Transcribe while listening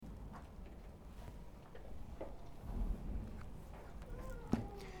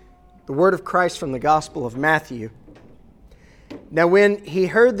The word of Christ from the Gospel of Matthew. Now when he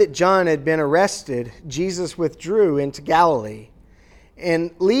heard that John had been arrested, Jesus withdrew into Galilee.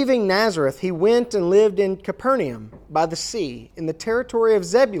 And leaving Nazareth, he went and lived in Capernaum by the sea, in the territory of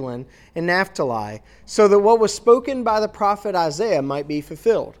Zebulun and Naphtali, so that what was spoken by the prophet Isaiah might be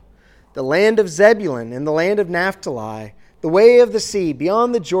fulfilled. The land of Zebulun and the land of Naphtali, the way of the sea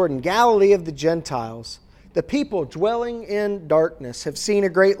beyond the Jordan, Galilee of the Gentiles. The people dwelling in darkness have seen a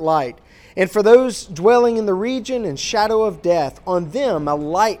great light. And for those dwelling in the region and shadow of death, on them a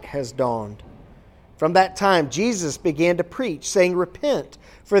light has dawned. From that time Jesus began to preach, saying, "Repent,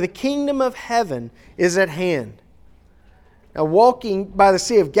 for the kingdom of heaven is at hand." Now walking by the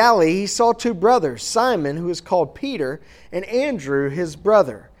Sea of Galilee, he saw two brothers, Simon, who is called Peter, and Andrew, his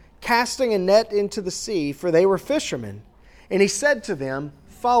brother, casting a net into the sea, for they were fishermen. And he said to them,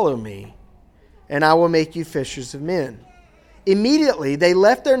 "Follow me, and I will make you fishers of men." Immediately they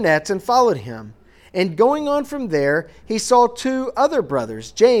left their nets and followed him. And going on from there, he saw two other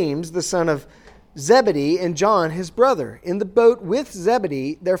brothers, James, the son of Zebedee, and John, his brother, in the boat with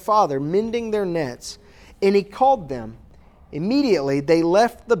Zebedee, their father, mending their nets. And he called them. Immediately they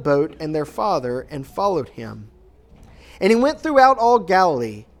left the boat and their father and followed him. And he went throughout all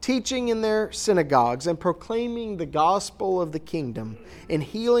Galilee, teaching in their synagogues and proclaiming the gospel of the kingdom and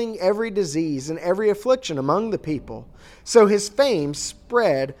healing every disease and every affliction among the people. So his fame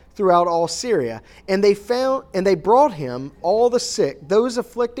spread throughout all Syria, and they brought him all the sick, those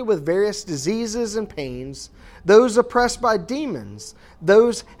afflicted with various diseases and pains, those oppressed by demons,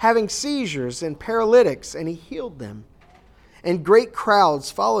 those having seizures and paralytics, and he healed them. And great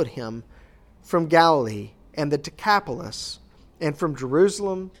crowds followed him from Galilee and the Decapolis, and from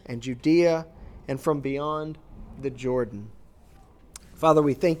Jerusalem and Judea, and from beyond the Jordan. Father,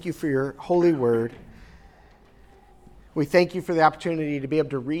 we thank you for your holy word. We thank you for the opportunity to be able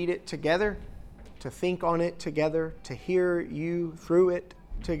to read it together, to think on it together, to hear you through it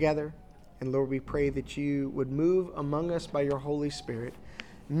together. And Lord, we pray that you would move among us by your Holy Spirit,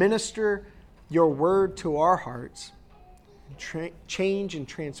 minister your word to our hearts, change and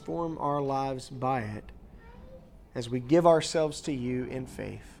transform our lives by it, as we give ourselves to you in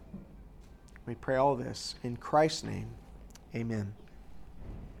faith. We pray all this in Christ's name. Amen.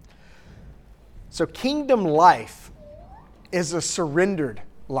 So kingdom life is a surrendered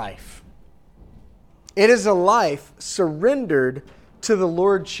life. It is a life surrendered to the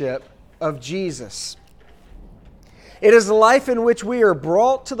lordship of Jesus. It is a life in which we are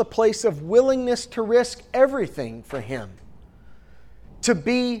brought to the place of willingness to risk everything for Him, to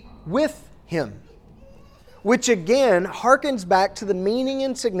be with Him, which again harkens back to the meaning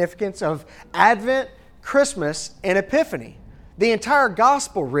and significance of Advent, Christmas, and Epiphany. The entire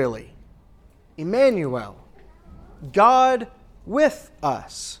gospel, really. Emmanuel, God with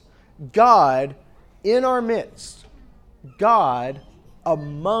us, God in our midst, God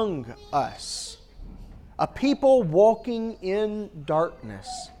among us. A people walking in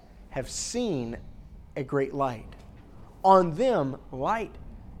darkness have seen a great light. On them, light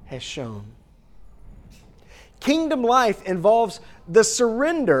has shone. Kingdom life involves the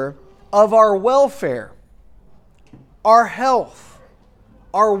surrender of our welfare, our health,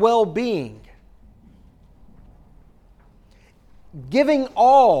 our well-being. Giving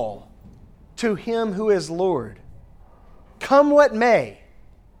all to Him who is Lord. Come what may.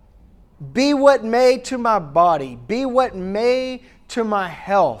 Be what may to my body. Be what may to my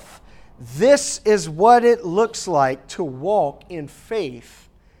health. This is what it looks like to walk in faith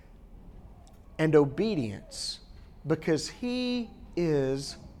and obedience, because He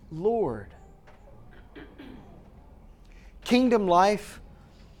is Lord. Kingdom life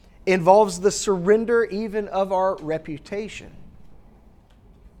involves the surrender even of our reputation.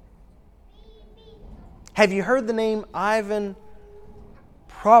 Have you heard the name Ivan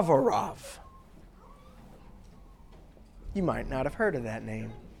Provorov? You might not have heard of that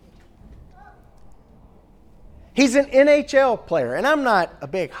name. He's an NHL player, and I'm not a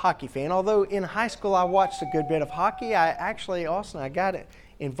big hockey fan, although in high school I watched a good bit of hockey. I got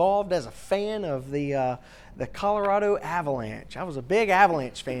involved as a fan of the Colorado Avalanche. I was a big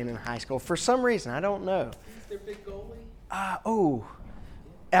Avalanche fan in high school. For some reason, I don't know. Who's their big goalie?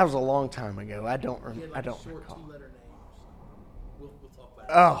 That was a long time ago. I don't recall. Two-letter names. We'll talk about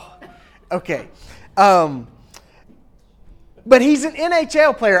it. Oh, okay. But he's an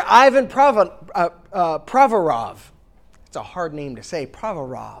NHL player, Ivan Provorov. It's a hard name to say,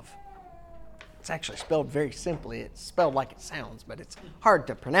 Provorov. It's actually spelled very simply. It's spelled like it sounds, but it's hard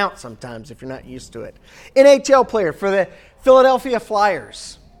to pronounce sometimes if you're not used to it. NHL player for the Philadelphia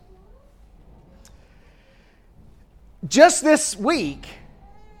Flyers. Just this week,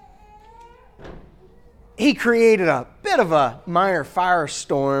 he created a bit of a minor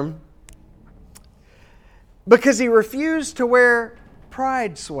firestorm because he refused to wear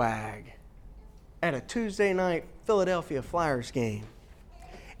pride swag at a Tuesday night Philadelphia Flyers game.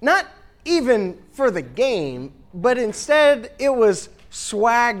 Not even for the game, but instead it was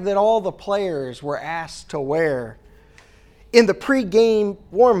swag that all the players were asked to wear in the pregame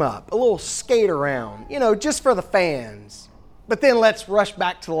warm-up, a little skate around, just for the fans. But then let's rush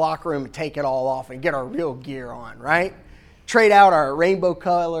back to the locker room and take it all off and get our real gear on, right? Trade out our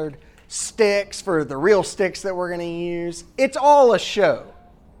rainbow-colored sticks for the real sticks that we're going to use. It's all a show.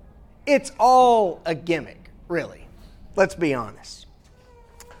 It's all a gimmick, really. Let's be honest.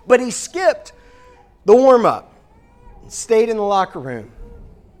 But he skipped the warm-up and stayed in the locker room.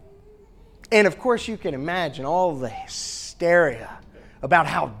 And of course, you can imagine all the hysteria about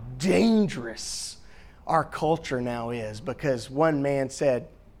how dangerous our culture now is because one man said,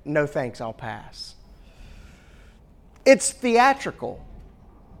 "No thanks, I'll pass." It's theatrical.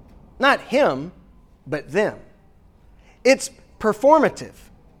 Not him, but them. It's performative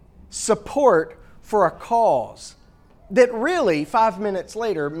support for a cause that really 5 minutes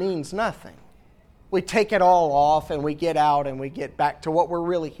later means nothing. We take it all off and we get out and we get back to what we're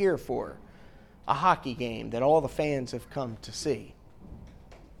really here for. A hockey game that all the fans have come to see.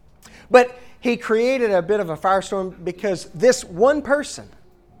 But he created a bit of a firestorm because this one person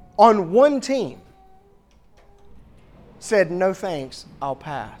on one team said, "No thanks, I'll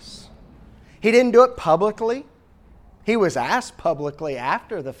pass." He didn't do it publicly. He was asked publicly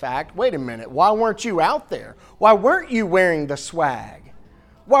after the fact, "Wait a minute, why weren't you out there? Why weren't you wearing the swag?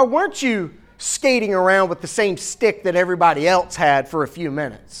 Why weren't you skating around with the same stick that everybody else had for a few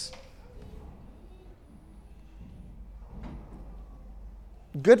minutes?"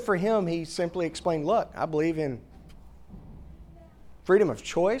 Good for him, he simply explained, "Look, I believe in freedom of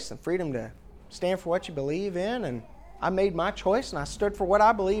choice and freedom to stand for what you believe in, and I made my choice and I stood for what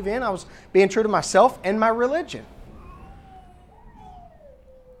I believe in. I was being true to myself and my religion."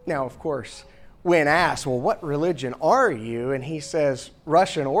 Now, of course, when asked, "Well, what religion are you?" and he says,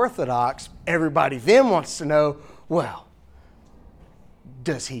 "Russian Orthodox," everybody then wants to know, well,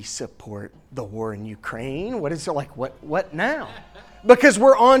 does he support the war in Ukraine? What is it like? What now? Because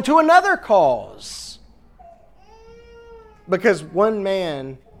we're on to another cause. Because one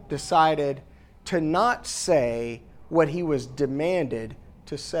man decided to not say what he was demanded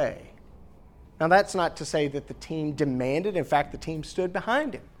to say. Now, that's not to say that the team demanded. In fact, the team stood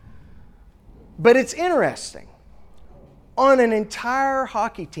behind him. But it's interesting. On an entire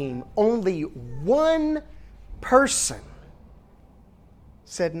hockey team, only one person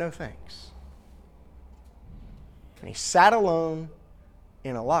said no thanks. And he sat alone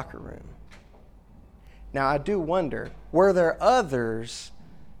in a locker room. Now, I do wonder, were there others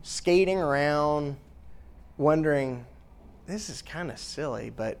skating around wondering, this is kind of silly,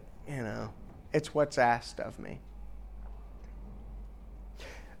 but, it's what's asked of me?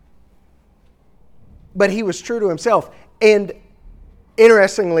 But he was true to himself. And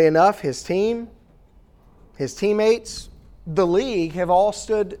interestingly enough, his team, his teammates, the league have all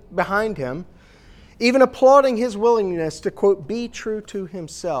stood behind him, even applauding his willingness to, quote, be true to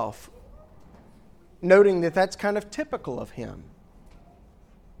himself, noting that that's kind of typical of him.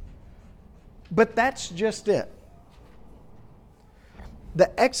 But that's just it.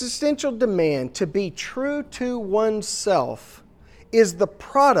 The existential demand to be true to oneself is the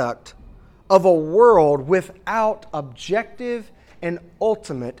product of a world without objective and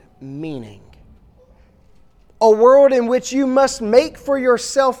ultimate meaning. A world in which you must make for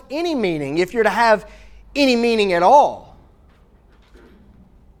yourself any meaning if you're to have any meaning at all.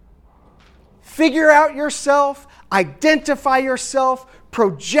 Figure out yourself, identify yourself,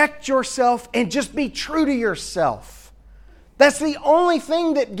 project yourself, and just be true to yourself. That's the only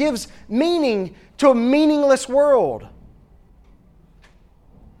thing that gives meaning to a meaningless world.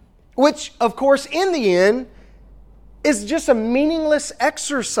 Which, of course, in the end, is just a meaningless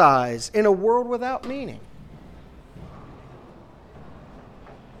exercise in a world without meaning.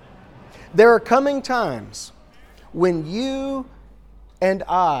 There are coming times when you and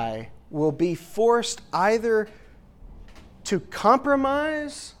I will be forced either to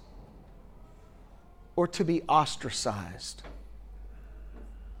compromise or to be ostracized.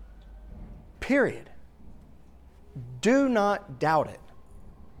 Period. Do not doubt it.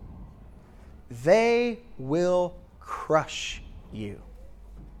 They will crush you.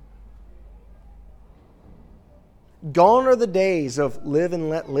 Gone are the days of live and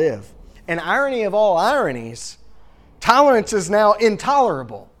let live. And irony of all ironies, tolerance is now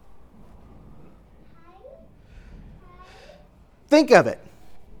intolerable. Think of it.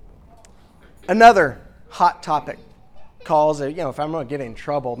 Another hot topic calls. If I'm going to get in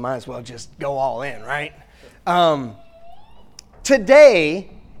trouble, might as well just go all in, right? Today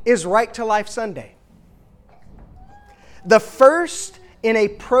is Right to Life Sunday. The first in a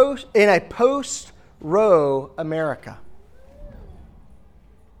post-Roe America.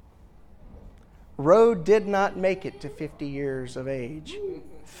 Roe did not make it to 50 years of age.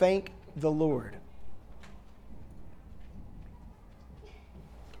 Thank the Lord.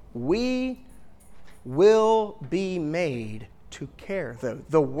 We will be made to care, though.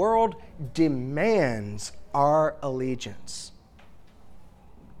 The world demands our allegiance,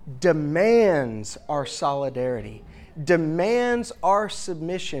 demands our solidarity, demands our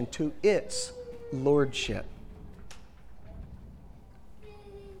submission to its lordship.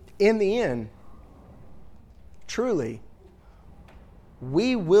 In the end, truly,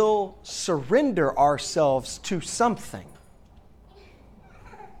 we will surrender ourselves to something.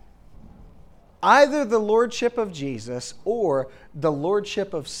 Either the lordship of Jesus or the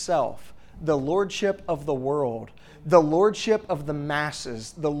lordship of self, the lordship of the world, the lordship of the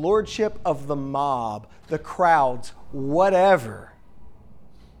masses, the lordship of the mob, the crowds, whatever.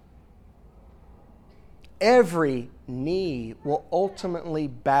 Every knee will ultimately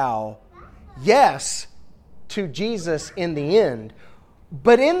bow, yes, to Jesus in the end.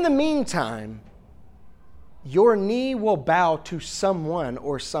 But in the meantime, your knee will bow to someone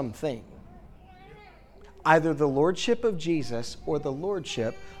or something. Either the lordship of Jesus or the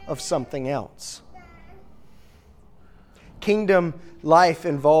lordship of something else. Kingdom life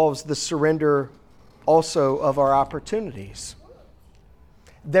involves the surrender also of our opportunities.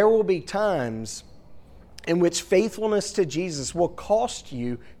 There will be times in which faithfulness to Jesus will cost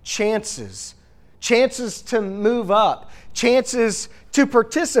you chances to move up, chances to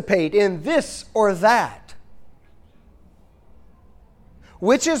participate in this or that.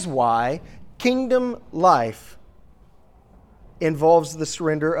 Which is why kingdom life involves the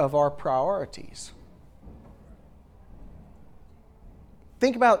surrender of our priorities.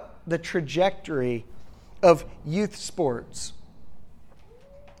 Think about the trajectory of youth sports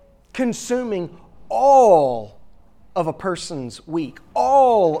consuming all of a person's week,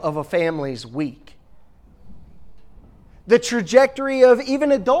 all of a family's week. The trajectory of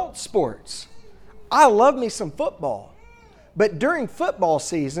even adult sports. I love me some football, but during football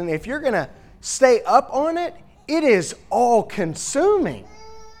season, if you're going to stay up on it, it is all consuming.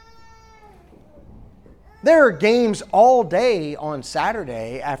 There are games all day on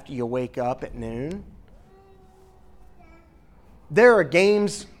Saturday after you wake up at noon. There are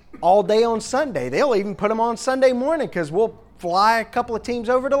games all day on Sunday. They'll even put them on Sunday morning because we'll fly a couple of teams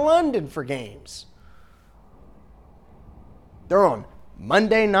over to London for games. They're on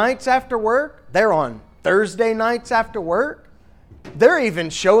Monday nights after work. They're on Thursday nights after work. They're even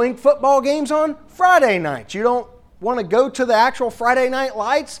showing football games on Friday nights. You don't want to go to the actual Friday night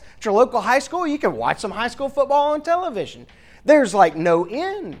lights at your local high school? You can watch some high school football on television. There's like no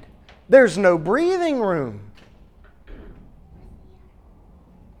end. There's no breathing room.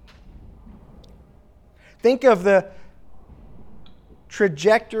 Think of the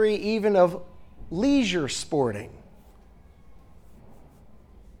trajectory even of leisure sporting.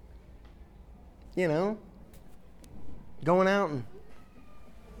 You know, going out and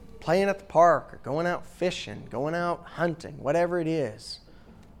playing at the park or going out fishing, going out hunting, whatever it is.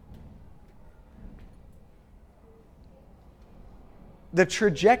 The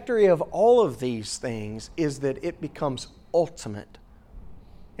trajectory of all of these things is that it becomes ultimate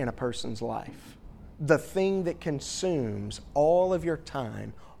in a person's life. The thing that consumes all of your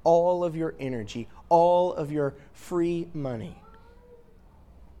time, all of your energy, all of your free money.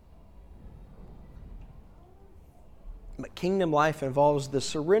 But kingdom life involves the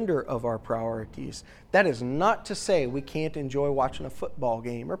surrender of our priorities. That is not to say we can't enjoy watching a football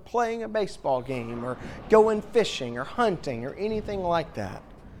game or playing a baseball game or going fishing or hunting or anything like that.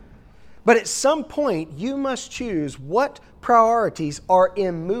 But at some point, you must choose what priorities are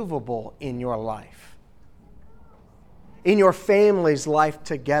immovable in your life. In your family's life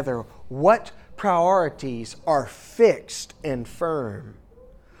together, what priorities are fixed and firm?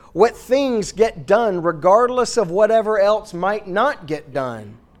 What things get done regardless of whatever else might not get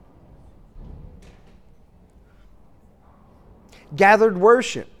done? Gathered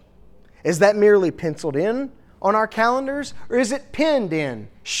worship. Is that merely penciled in on our calendars? Or is it penned in,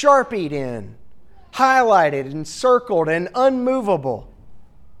 sharpied in, highlighted and circled and unmovable,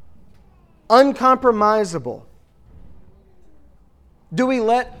 uncompromisable? Do we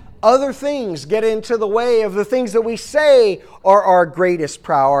let other things get into the way of the things that we say are our greatest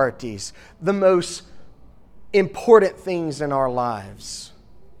priorities, the most important things in our lives?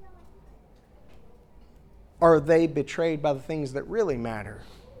 are they betrayed by the things that really matter?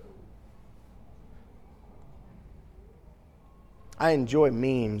 I enjoy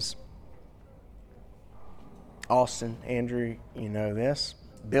memes. Austin, Andrew, you know this.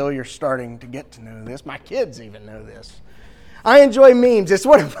 Bill, you're starting to get to know this. My kids even know this. I enjoy memes. It's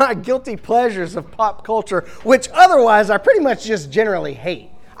one of my guilty pleasures of pop culture, which otherwise I pretty much just generally hate.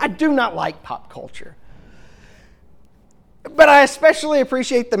 I do not like pop culture. But I especially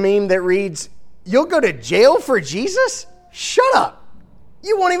appreciate the meme that reads, "You'll go to jail for Jesus? Shut up.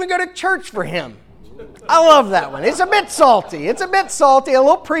 You won't even go to church for him." I love that one. It's a bit salty. A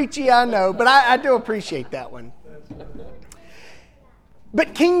little preachy, I know, but I do appreciate that one.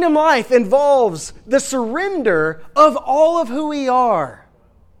 But kingdom life involves the surrender of all of who we are.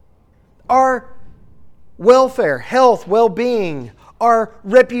 Our welfare, health, well-being, our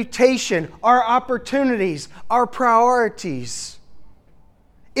reputation, our opportunities, our priorities.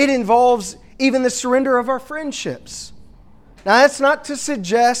 It involves even the surrender of our friendships. Now, that's not to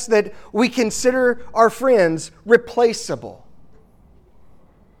suggest that we consider our friends replaceable.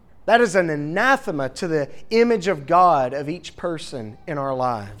 That is an anathema to the image of God of each person in our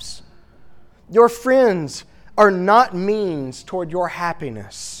lives. Your friends are not means toward your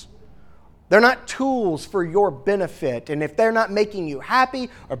happiness. They're not tools for your benefit. And if they're not making you happy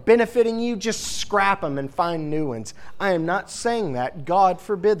or benefiting you, just scrap them and find new ones. I am not saying that. God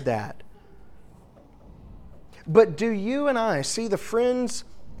forbid that. But do you and I see the friends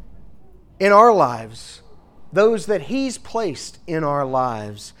in our lives, those that He's placed in our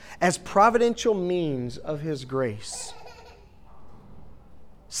lives, as providential means of His grace?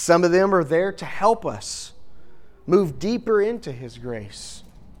 Some of them are there to help us move deeper into His grace.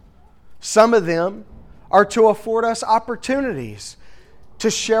 Some of them are to afford us opportunities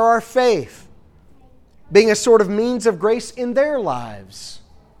to share our faith, being a sort of means of grace in their lives.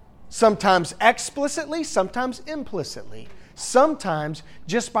 Sometimes explicitly, sometimes implicitly. Sometimes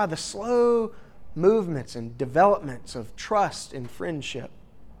just by the slow movements and developments of trust and friendship.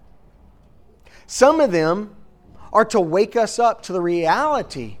 Some of them are to wake us up to the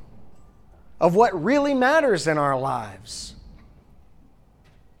reality of what really matters in our lives.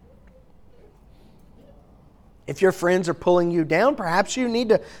 If your friends are pulling you down, perhaps you need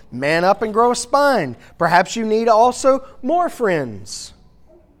to man up and grow a spine. Perhaps you need also more friends.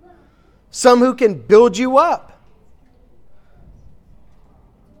 Some who can build you up.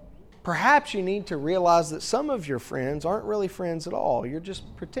 Perhaps you need to realize that some of your friends aren't really friends at all. You're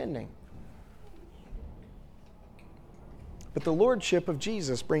just pretending. But the Lordship of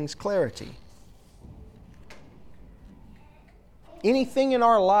Jesus brings clarity. Anything in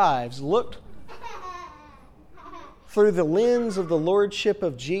our lives looked through the lens of the Lordship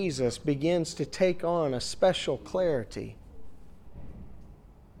of Jesus begins to take on a special clarity.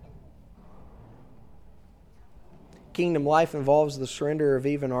 Kingdom life involves the surrender of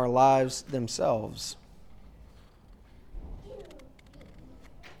even our lives themselves.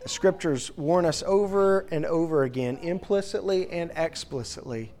 The Scriptures warn us over and over again, implicitly and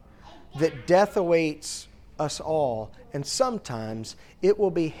explicitly, that death awaits us all, and sometimes it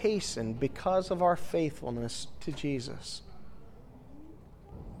will be hastened because of our faithfulness to Jesus.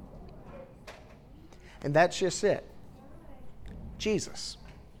 And that's just it. Jesus.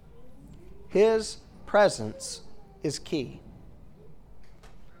 His presence is key.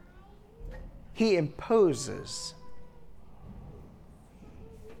 He imposes.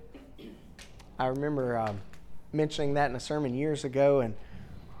 I remember mentioning that in a sermon years ago, and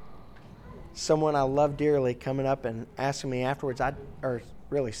someone I love dearly coming up and asking me afterwards, or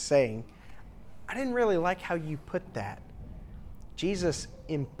really saying, "I didn't really like how you put that. Jesus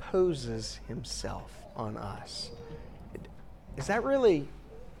imposes Himself on us." Is that really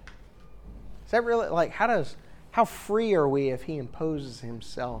like, how free are we if He imposes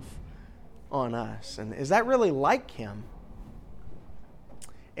Himself on us? And is that really like Him?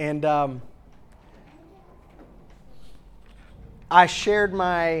 And I shared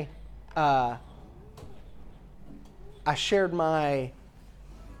my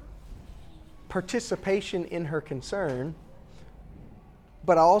participation in her concern,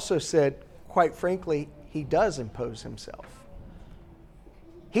 but I also said, quite frankly, He does impose Himself.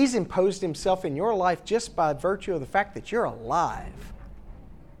 He's imposed Himself in your life just by virtue of the fact that you're alive,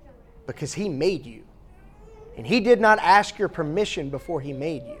 because He made you. And He did not ask your permission before He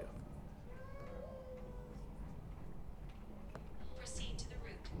made you. Proceed to the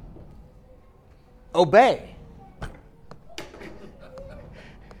root. Obey.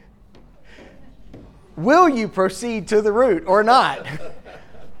 Will you proceed to the root or not?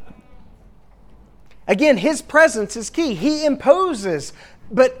 Again, His presence is key. He imposes.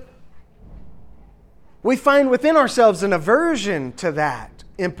 But we find within ourselves an aversion to that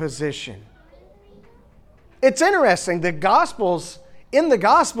imposition. It's interesting, in the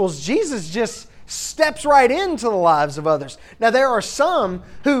Gospels, Jesus just steps right into the lives of others. Now, there are some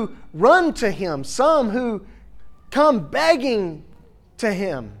who run to Him, some who come begging to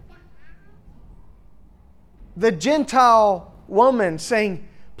Him. The Gentile woman saying,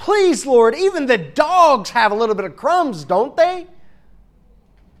 "Please, Lord, even the dogs have a little bit of crumbs, don't they?"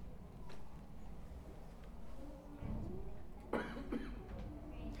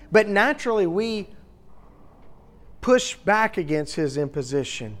 But naturally, we push back against His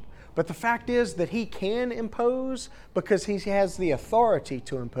imposition. But the fact is that He can impose because He has the authority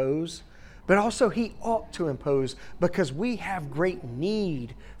to impose. But also He ought to impose because we have great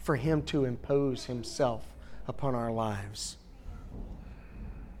need for Him to impose Himself upon our lives.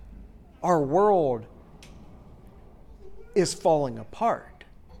 Our world is falling apart.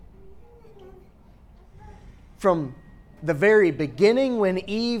 From the very beginning when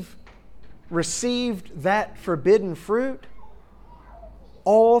Eve received that forbidden fruit,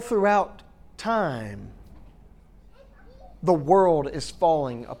 all throughout time, the world is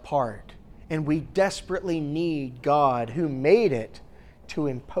falling apart. And we desperately need God, who made it, to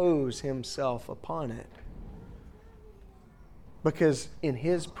impose Himself upon it. Because in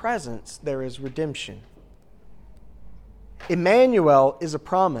His presence there is redemption. Emmanuel is a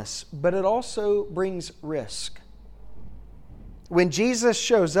promise, but it also brings risk. When Jesus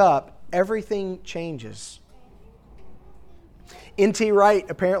shows up, everything changes. N.T. Wright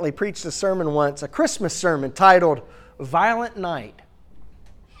apparently preached a sermon once, a Christmas sermon titled Violent Night.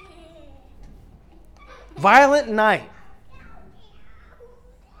 Violent Night.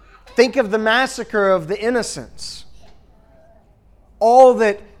 Think of the massacre of the innocents. All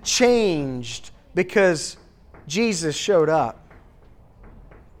that changed because Jesus showed up.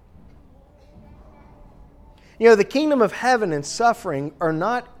 You know, the kingdom of heaven and suffering are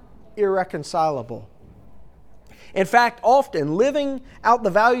not irreconcilable. In fact, often living out the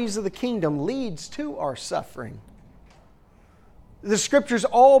values of the kingdom leads to our suffering. The Scriptures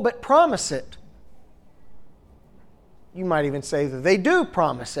all but promise it. You might even say that they do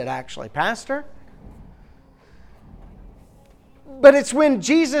promise it, actually, Pastor. But it's when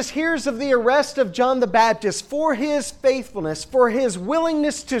Jesus hears of the arrest of John the Baptist for his faithfulness, for his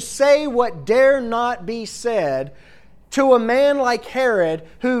willingness to say what dare not be said to a man like Herod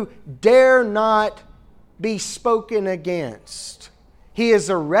who dare not be spoken against. He is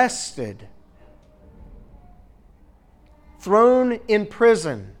arrested, thrown in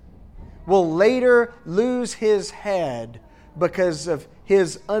prison, will later lose his head because of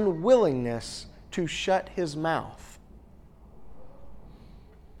his unwillingness to shut his mouth.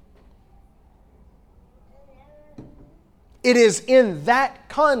 It is in that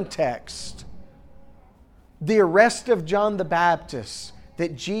context, the arrest of John the Baptist,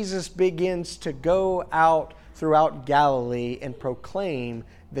 that Jesus begins to go out throughout Galilee and proclaim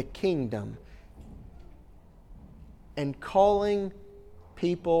the kingdom and calling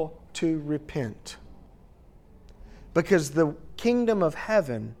people to repent. Because the kingdom of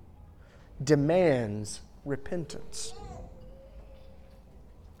heaven demands repentance.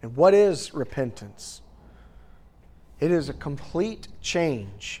 And what is repentance? It is a complete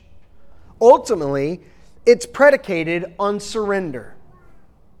change. Ultimately, it's predicated on surrender.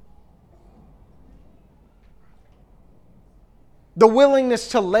 The willingness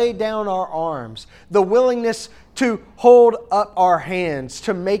to lay down our arms, the willingness to hold up our hands,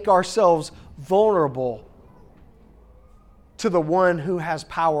 to make ourselves vulnerable to the one who has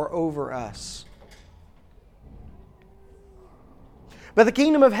power over us. But the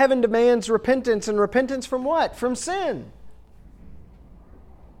kingdom of heaven demands repentance, and repentance from what? From sin.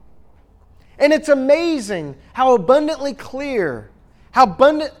 And it's amazing how abundantly clear, how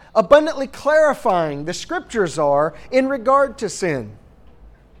abundantly clarifying the Scriptures are in regard to sin.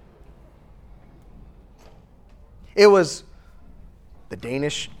 It was the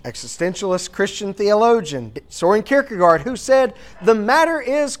Danish existentialist Christian theologian Søren Kierkegaard who said, "The matter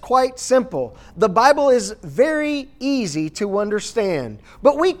is quite simple. The Bible is very easy to understand.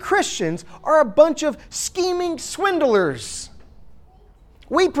 But we Christians are a bunch of scheming swindlers.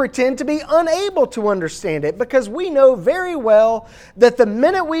 We pretend to be unable to understand it because we know very well that the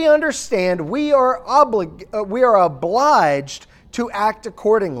minute we understand, we are obliged to act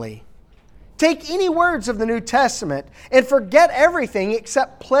accordingly. Take any words of the New Testament and forget everything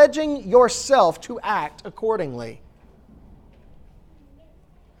except pledging yourself to act accordingly.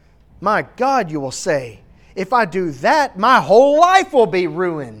 My God, you will say, if I do that, my whole life will be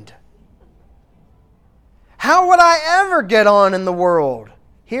ruined. How would I ever get on in the world?"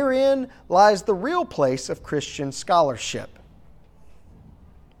 Herein lies the real place of Christian scholarship.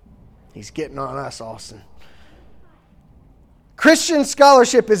 He's getting on us, Austin. Christian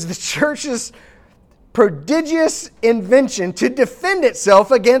scholarship is the church's prodigious invention to defend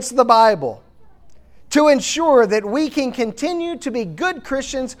itself against the Bible, to ensure that we can continue to be good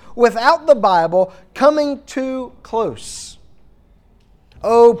Christians without the Bible coming too close.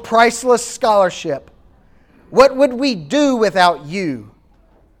 Oh, priceless scholarship! What would we do without you?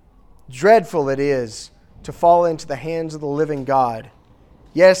 Dreadful it is to fall into the hands of the living God.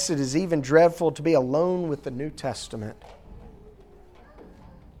 Yes, it is even dreadful to be alone with the New Testament.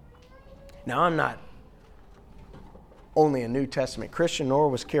 Now, I'm not only a New Testament Christian, nor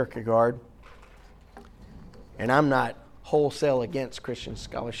was Kierkegaard. And I'm not wholesale against Christian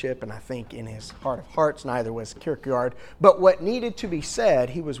scholarship, and I think in his heart of hearts neither was Kierkegaard. But what needed to be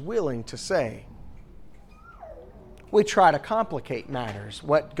said, he was willing to say. We try to complicate matters.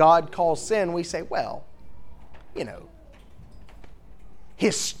 What God calls sin, we say, well,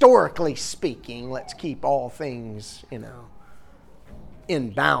 historically speaking, let's keep all things,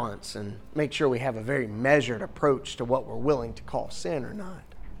 in balance and make sure we have a very measured approach to what we're willing to call sin or not.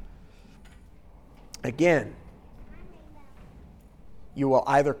 Again, you will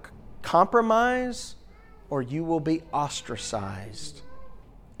either compromise or you will be ostracized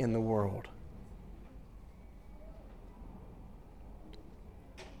in the world.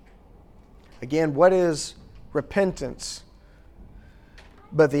 Again, what is repentance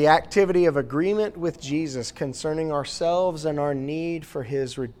but the activity of agreement with Jesus concerning ourselves and our need for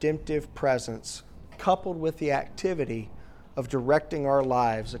His redemptive presence, coupled with the activity of directing our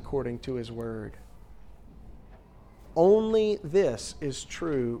lives according to His Word? Only this is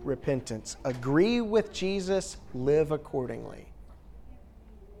true repentance. Agree with Jesus, live accordingly.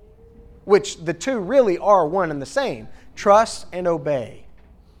 Which the two really are one and the same. Trust and obey.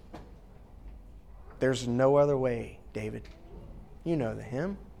 There's no other way, David. You know the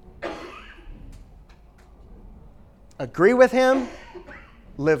hymn. Agree with Him,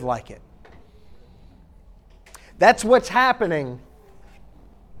 live like it. That's what's happening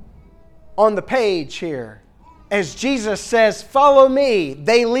on the page here. As Jesus says, follow me,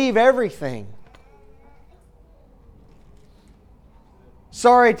 they leave everything.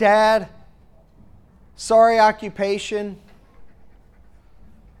 Sorry, Dad. Sorry, occupation.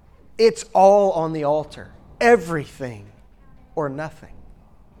 It's all on the altar. Everything or nothing.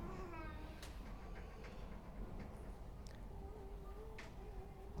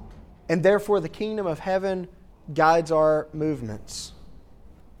 And therefore the kingdom of heaven guides our movements.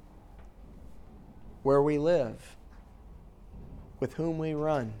 Where we live, with whom we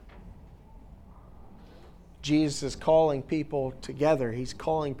run. Jesus is calling people together. He's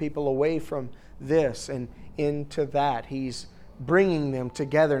calling people away from this and into that. He's bringing them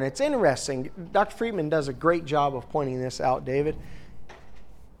together. And it's interesting. Dr. Friedman does a great job of pointing this out, David.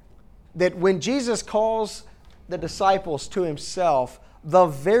 That when Jesus calls the disciples to Himself, the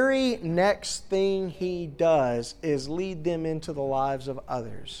very next thing He does is lead them into the lives of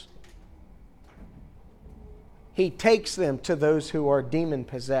others. He takes them to those who are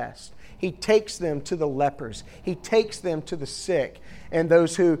demon-possessed. He takes them to the lepers. He takes them to the sick and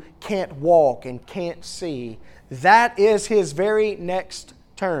those who can't walk and can't see. That is His very next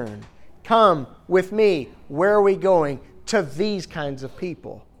turn. Come with me. Where are we going? To these kinds of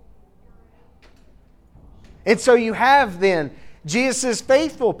people. And so you have then Jesus'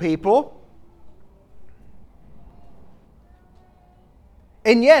 faithful people.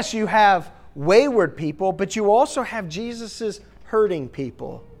 And yes, you have wayward people, but you also have Jesus' hurting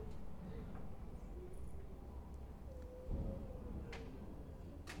people.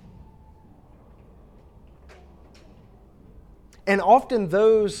 And often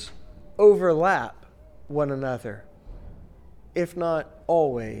those overlap one another, if not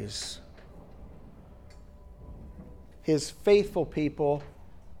always. His faithful people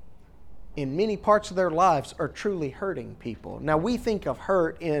in many parts of their lives are truly hurting people. Now we think of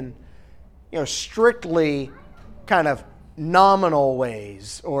hurt in strictly kind of nominal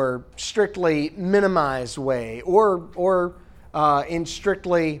ways or strictly minimized way or in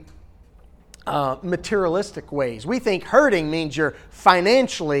strictly materialistic ways. We think hurting means you're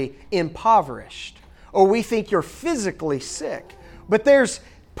financially impoverished or we think you're physically sick. But there's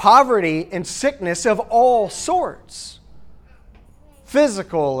poverty and sickness of all sorts.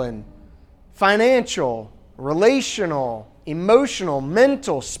 Physical and financial, relational, emotional,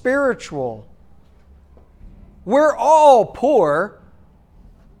 mental, spiritual. We're all poor,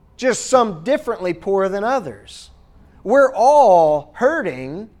 just some differently poor than others. We're all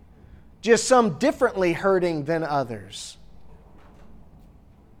hurting, just some differently hurting than others.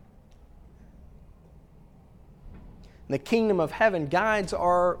 The kingdom of heaven guides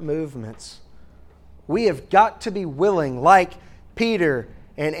our movements. We have got to be willing, like Peter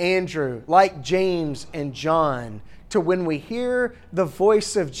and Andrew, like James and John, to when we hear the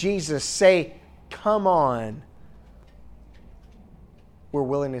voice of Jesus say, "Come on," we're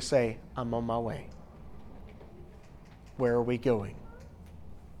willing to say, "I'm on my way." Where are we going?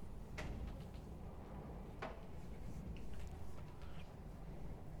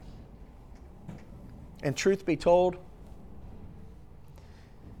 And truth be told,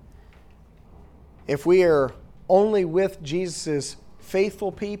 if we are only with Jesus'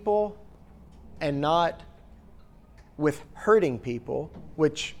 faithful people and not with hurting people,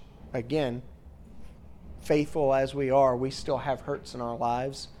 which, again, faithful as we are, we still have hurts in our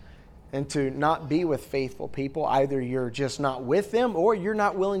lives. And to not be with faithful people, either you're just not with them or you're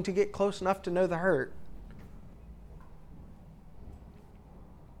not willing to get close enough to know the hurt.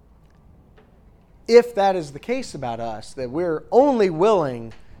 If that is the case about us, that we're only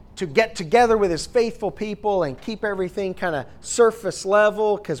willing to get together with His faithful people and keep everything kind of surface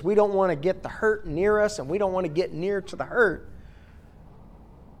level because we don't want to get the hurt near us and we don't want to get near to the hurt,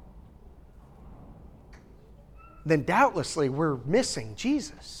 then doubtlessly we're missing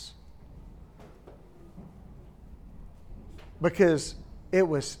Jesus. Because it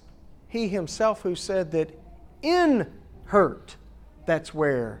was He Himself who said that in hurt, that's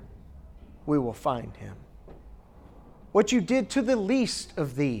where we will find Him. What you did to the least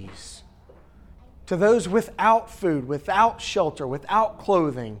of these, to those without food, without shelter, without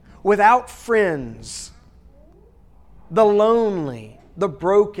clothing, without friends, the lonely, the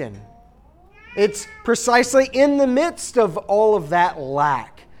broken. It's precisely in the midst of all of that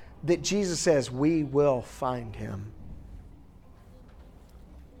lack that Jesus says we will find Him.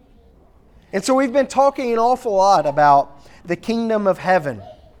 And so we've been talking an awful lot about the kingdom of heaven,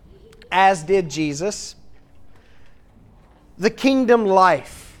 as did Jesus. The kingdom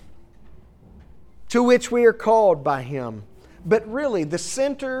life to which we are called by Him. But really, the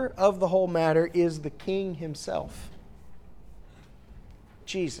center of the whole matter is the King Himself,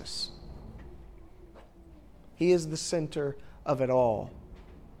 Jesus. He is the center of it all.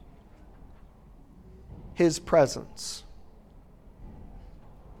 His presence.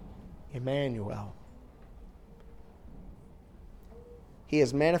 Emmanuel. He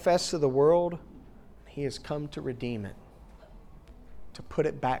has manifested to the world. He has come to redeem it, to put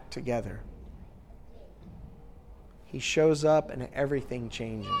it back together. He shows up and everything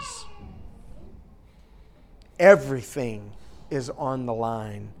changes. Everything is on the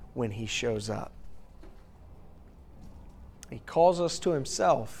line when He shows up. He calls us to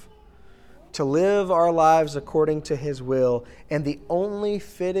Himself to live our lives according to His will, and the only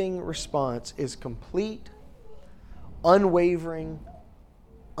fitting response is complete, unwavering,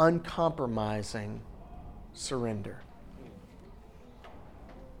 uncompromising surrender.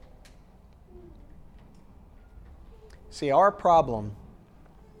 See, our problem,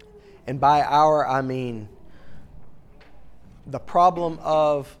 and by our I mean the problem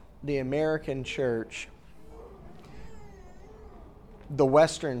of the American church, the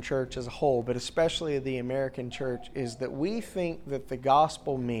Western church as a whole, but especially the American church, is that we think that the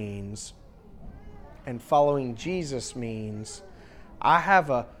gospel means, and following Jesus means, I have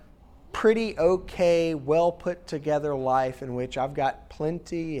a pretty okay, well put together life in which I've got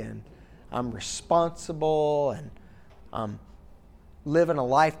plenty and I'm responsible and I'm living a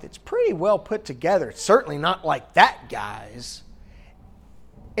life that's pretty well put together. It's certainly not like that guy's.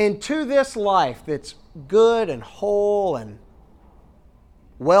 And to this life that's good and whole and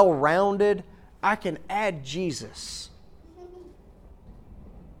well-rounded, I can add Jesus.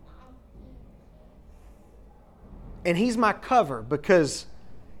 And He's my cover because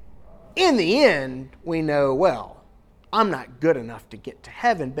in the end, we know, well, I'm not good enough to get to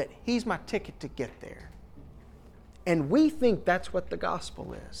heaven, but He's my ticket to get there. And we think that's what the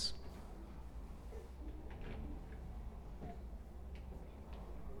gospel is.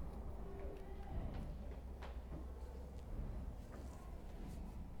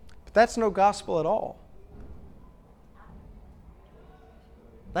 But that's no gospel at all.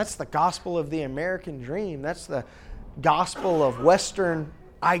 That's the gospel of the American dream. That's the gospel of Western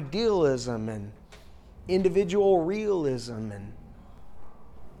idealism and individual realism. And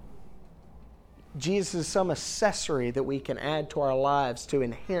Jesus is some accessory that we can add to our lives to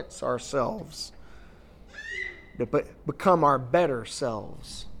enhance ourselves, to become our better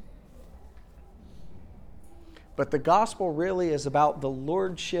selves. But the gospel really is about the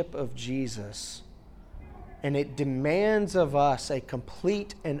lordship of Jesus. And it demands of us a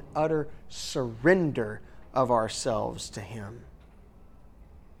complete and utter surrender of ourselves to Him.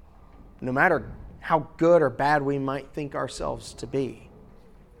 No matter how good or bad we might think ourselves to be,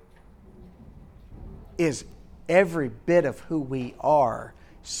 is every bit of who we are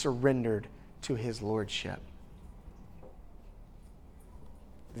surrendered to His Lordship.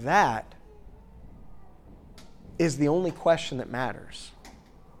 That is the only question that matters.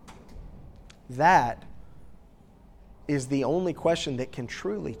 That is the only question that can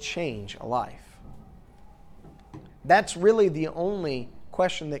truly change a life. That's really the only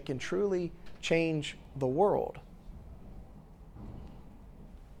question that can truly change the world.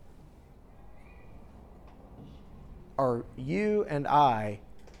 Are you and I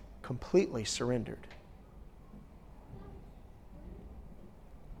completely surrendered?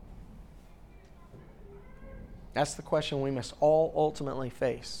 That's the question we must all ultimately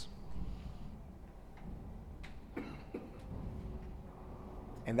face.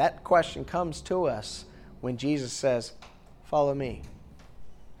 And that question comes to us when Jesus says, "Follow me."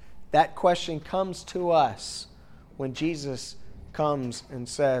 That question comes to us when Jesus comes and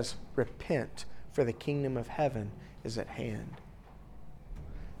says, "Repent, for the kingdom of heaven is at hand."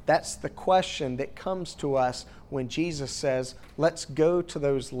 That's the question that comes to us when Jesus says, "Let's go to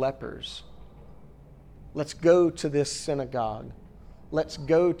those lepers. Let's go to this synagogue. Let's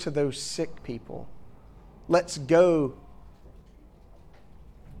go to those sick people. Let's go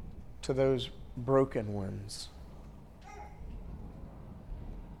to those broken ones."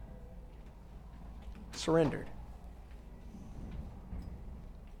 Surrendered.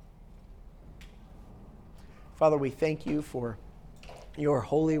 Father, we thank you for your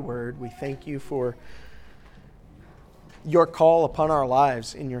holy word. We thank you for your call upon our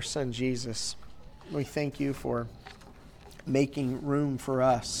lives in your Son Jesus. We thank you for making room for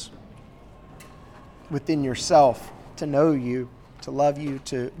us within yourself to know you, to love you,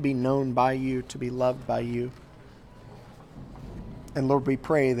 to be known by you, to be loved by you. And Lord, we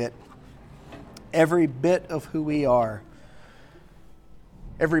pray that every bit of who we are,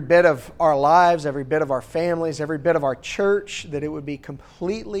 every bit of our lives, every bit of our families, every bit of our church, that it would be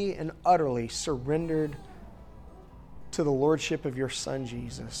completely and utterly surrendered to the lordship of your Son,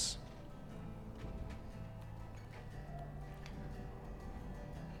 Jesus.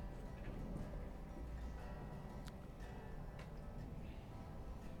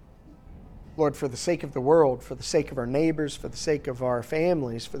 Lord, for the sake of the world, for the sake of our neighbors, for the sake of our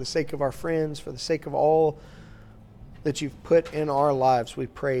families, for the sake of our friends, for the sake of all that you've put in our lives, we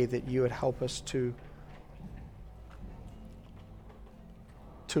pray that you would help us to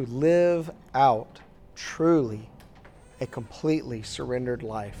live out truly a completely surrendered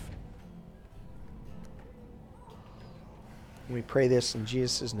life. We pray this in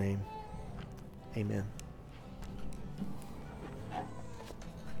Jesus' name. Amen.